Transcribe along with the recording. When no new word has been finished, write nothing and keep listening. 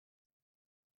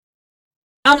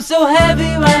I'm so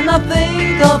heavy when I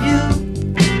think of you.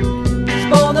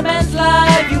 Spoil the man's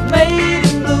life you've made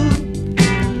him blue.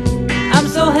 I'm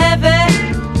so heavy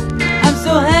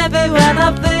when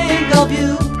I think of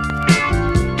you.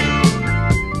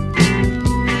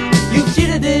 You've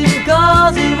cheated him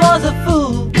cause he was a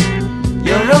fool.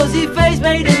 Your rosy face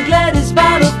made him glad in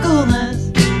spite of coolness.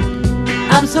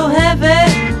 I'm so heavy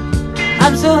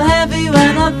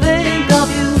when I think of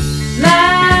you.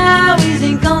 Now he's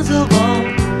inconsolable.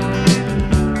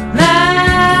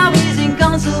 Now he's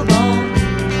inconsolable.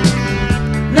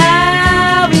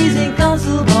 Now he's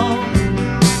inconsolable.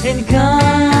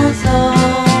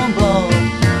 Inconsolable.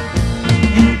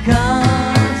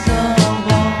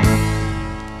 Inconsolable.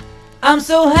 I'm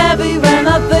so happy when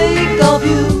I think of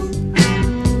you.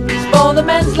 Spoil the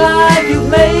man's life you've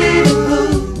made him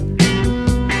blue.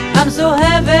 I'm so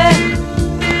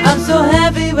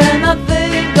heavy when I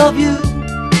think of you.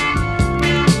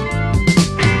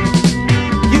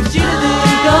 You've cheated him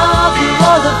cause he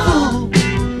was a fool.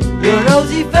 Your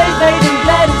rosy face made him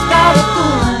glad in spite of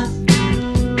coolness.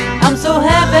 I'm so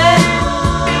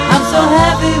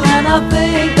happy when I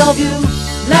think of you.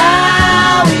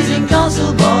 Now he's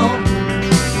inconsolable.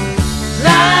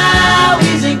 Now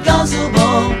he's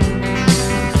inconsolable.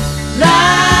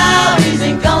 Now he's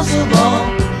inconsolable.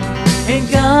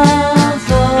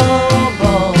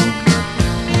 Inconsolable.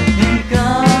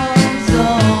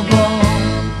 Inconsolable.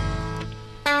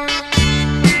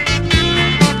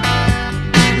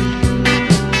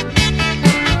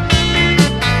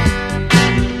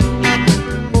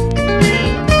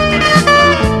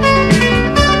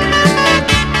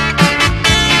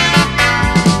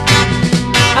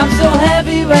 I'm so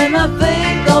heavy when I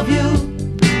think of you.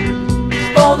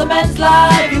 Spoil the man's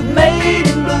life you've made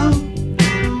him blue.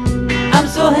 I'm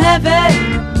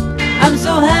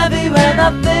so heavy when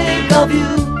I think of you.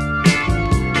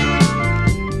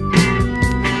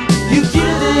 You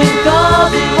cheated him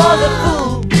cause he was a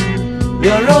fool.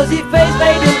 Your rosy face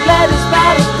made him glad in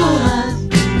spite of coolness.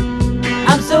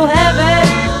 I'm so heavy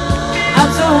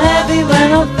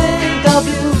when I think of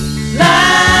you.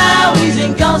 Now he's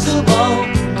inconsolable.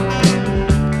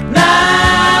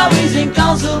 Now he's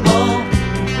inconsolable.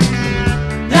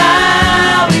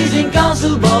 Now he's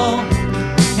inconsolable.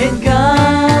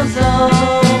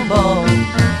 Inconsolable.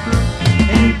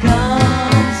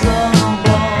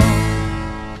 Inconsolable.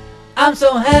 I'm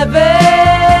so heavy.